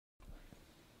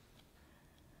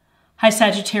Hi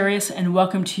Sagittarius, and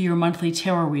welcome to your monthly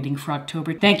tarot reading for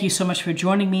October. Thank you so much for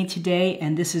joining me today,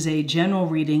 and this is a general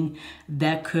reading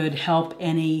that could help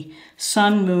any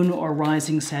sun, moon, or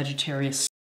rising Sagittarius.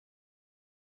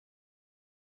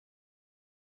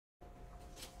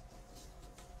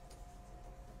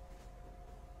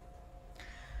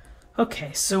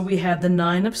 Okay, so we have the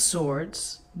Nine of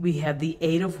Swords, we have the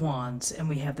Eight of Wands, and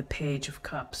we have the Page of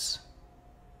Cups.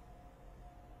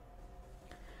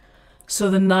 So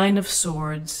the Nine of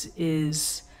Swords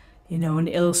is, an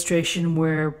illustration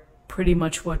where pretty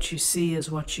much what you see is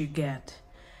what you get.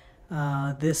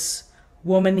 This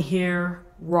woman here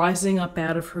rising up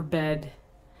out of her bed,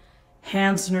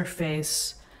 hands in her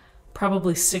face,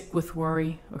 probably sick with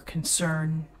worry or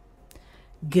concern,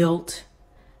 guilt,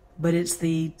 but it's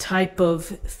the type of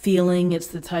feeling, it's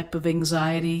the type of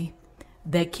anxiety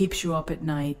that keeps you up at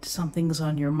night. Something's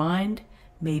on your mind,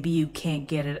 maybe you can't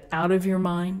get it out of your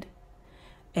mind.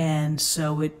 And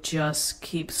so it just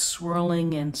keeps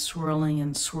swirling and swirling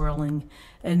and swirling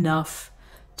enough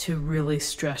to really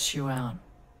stress you out.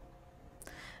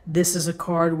 This is a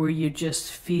card where you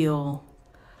just feel,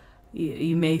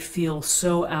 you may feel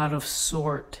so out of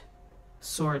sorts.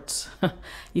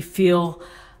 You feel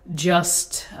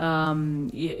just,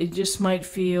 you just might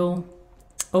feel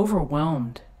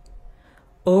overwhelmed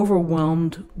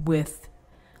with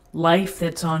life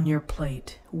that's on your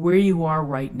plate, where you are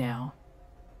right now.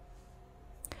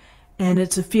 And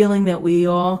it's a feeling that we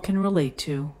all can relate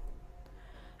to.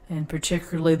 And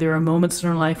particularly there are moments in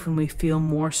our life when we feel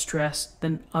more stressed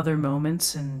than other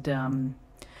moments. And,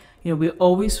 we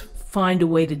always find a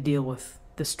way to deal with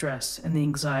the stress and the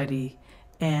anxiety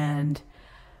and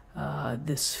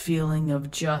this feeling of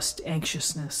just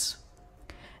anxiousness.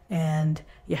 And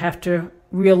you have to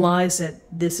realize that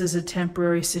this is a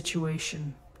temporary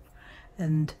situation.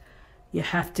 And you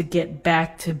have to get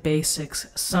back to basics,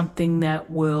 something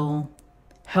that will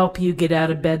help you get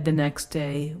out of bed the next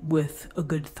day with a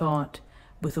good thought,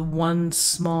 with one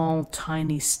small,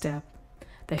 tiny step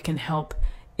that can help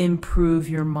improve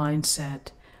your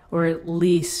mindset, or at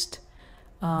least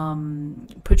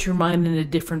put your mind in a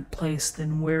different place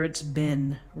than where it's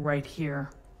been right here.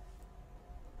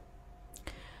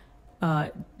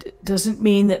 Doesn't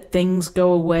mean that things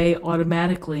go away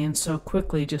automatically and so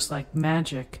quickly, just like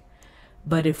magic.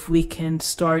 But if we can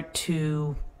start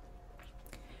to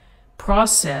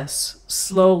process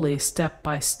slowly, step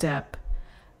by step,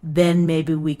 then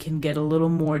maybe we can get a little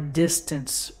more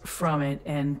distance from it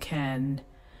and can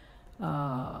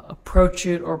approach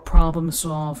it or problem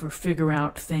solve or figure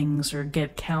out things or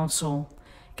get counsel,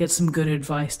 get some good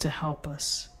advice to help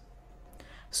us.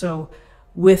 So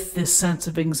with this sense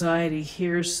of anxiety,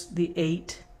 here's the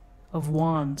Eight of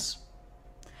Wands.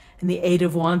 And the Eight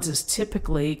of Wands is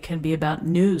typically can be about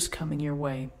news coming your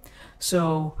way.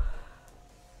 So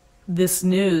this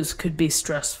news could be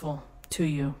stressful to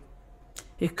you.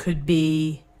 It could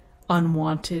be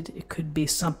unwanted. It could be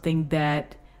something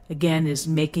that, again, is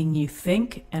making you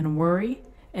think and worry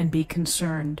and be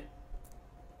concerned.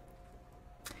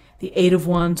 The Eight of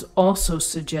Wands also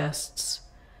suggests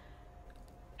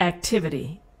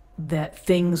activity, that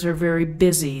things are very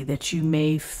busy, that you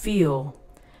may feel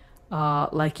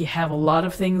like you have a lot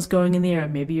of things going in the air.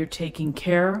 Maybe you're taking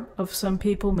care of some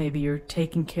people. Maybe you're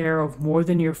taking care of more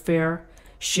than your fair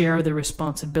share of the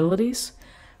responsibilities.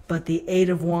 But the Eight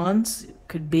of Wands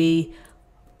could be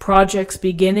projects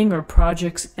beginning or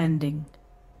projects ending.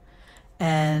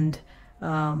 And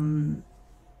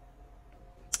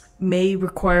may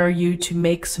require you to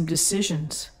make some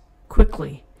decisions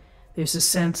quickly. There's a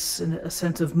sense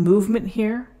of movement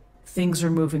here. Things are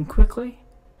moving quickly.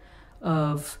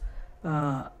 Of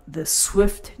the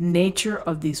swift nature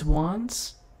of these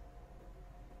wands.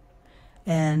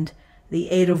 And the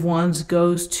Eight of Wands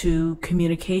goes to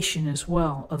communication as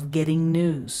well, of getting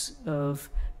news, of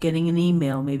getting an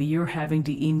email. Maybe you're having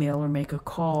to email or make a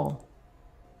call.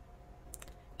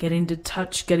 Getting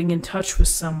in touch with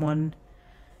someone.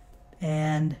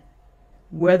 And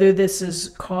whether this is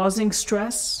causing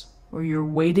stress, or you're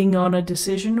waiting on a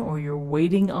decision, or you're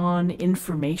waiting on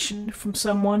information from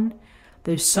someone,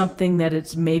 there's something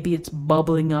that maybe it's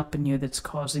bubbling up in you that's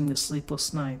causing the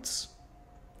sleepless nights.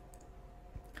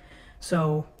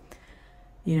 So,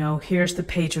 here's the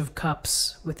Page of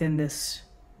Cups within this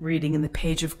reading. And the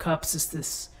Page of Cups is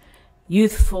this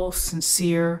youthful,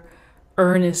 sincere,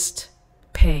 earnest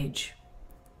page,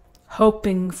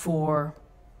 hoping for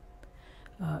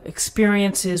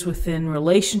experiences within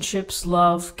relationships,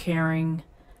 love, caring,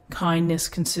 kindness,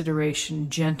 consideration,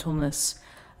 gentleness,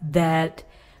 that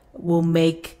will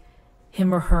make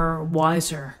him or her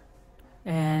wiser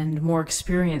and more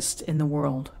experienced in the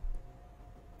world.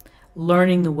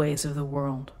 learning the ways of the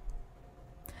world.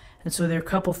 And so there are a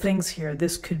couple things here.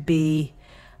 This could be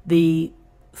the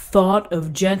thought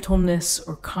of gentleness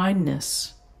or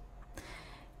kindness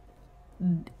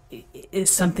is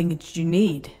something that you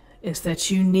need. Is that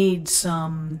you need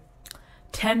some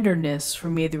tenderness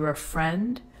from either a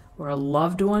friend or a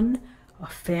loved one, a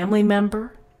family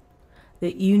member,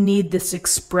 that you need this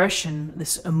expression,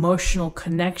 this emotional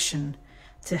connection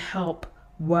to help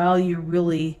while you're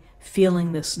really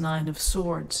feeling this Nine of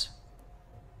Swords.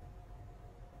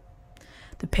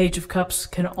 The Page of Cups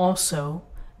can also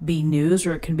be news,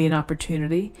 or it can be an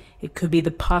opportunity. It could be the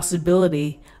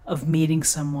possibility of meeting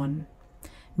someone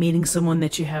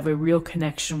that you have a real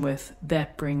connection with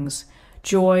that brings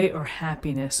joy or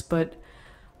happiness. But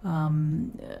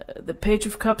the Page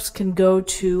of Cups can go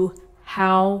to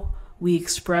how we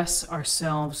express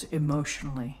ourselves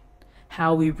emotionally,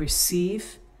 how we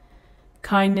receive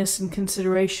kindness and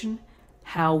consideration,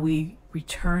 how we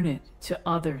return it to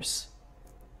others.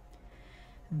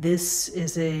 This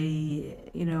is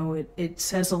it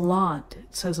says a lot.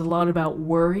 It says a lot about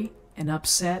worry and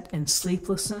upset and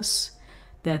sleeplessness,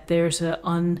 that there's an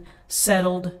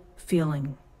unsettled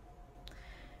feeling.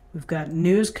 We've got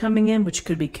news coming in, which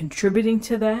could be contributing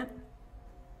to that,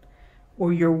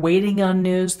 or you're waiting on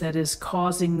news that is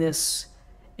causing this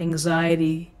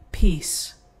anxiety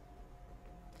piece.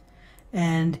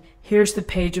 And here's the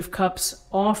Page of Cups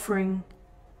offering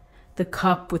the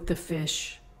cup with the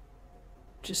fish.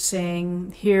 Just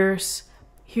saying, here's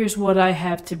what I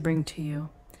have to bring to you.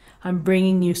 I'm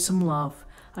bringing you some love.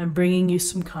 I'm bringing you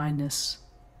some kindness.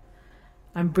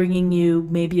 I'm bringing you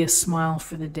maybe a smile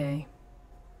for the day.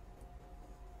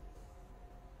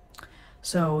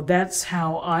 So that's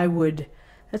how I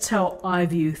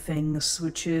view things,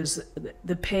 which is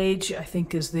the page, I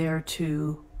think, is there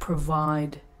to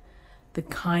provide the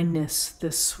kindness,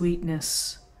 the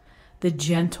sweetness, the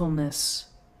gentleness,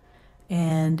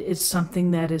 and it's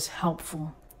something that is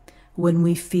helpful when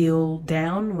we feel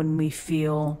down, when we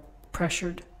feel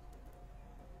pressured,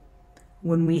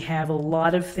 when we have a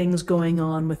lot of things going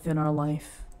on within our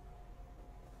life.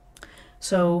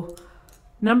 So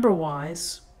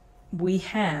number-wise, we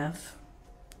have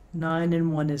 9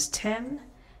 and 1 is 10,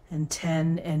 and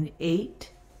 10 and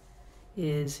 8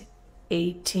 is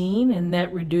 18, and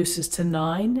that reduces to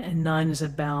 9, and 9 is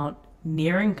about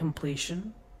nearing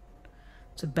completion.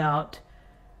 It's about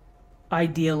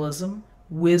idealism,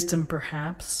 wisdom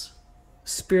perhaps,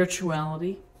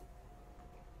 spirituality.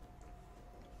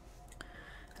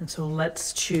 And so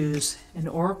let's choose an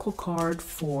oracle card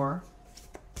for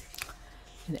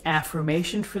an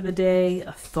affirmation for the day,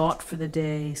 a thought for the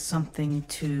day, something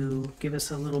to give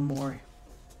us a little more,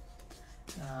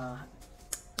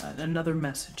 another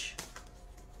message.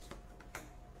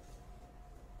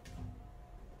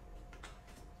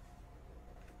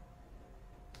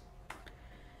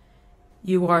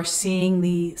 You are seeing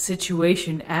the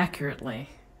situation accurately.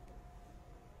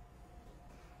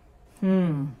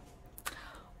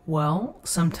 Well,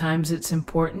 sometimes it's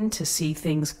important to see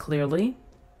things clearly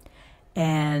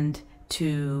and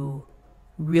to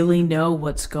really know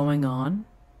what's going on.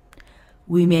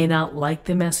 We may not like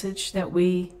the message that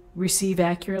we receive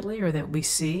accurately or that we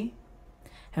see,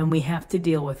 and we have to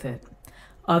deal with it.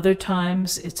 Other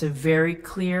times it's a very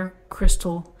clear,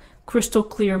 crystal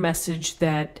clear message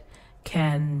that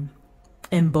can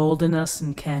embolden us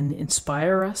and can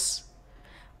inspire us.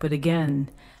 But again,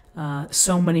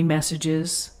 so many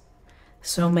messages,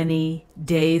 so many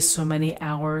days, so many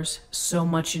hours, so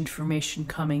much information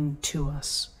coming to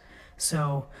us.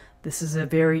 So this is a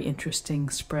very interesting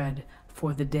spread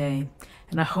for the day.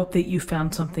 And I hope that you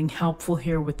found something helpful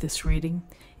here with this reading.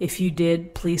 If you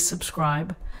did, please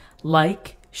subscribe,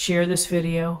 like, share this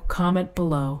video, comment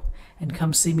below, and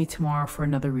come see me tomorrow for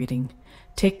another reading.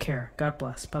 Take care. God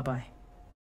bless. Bye-bye.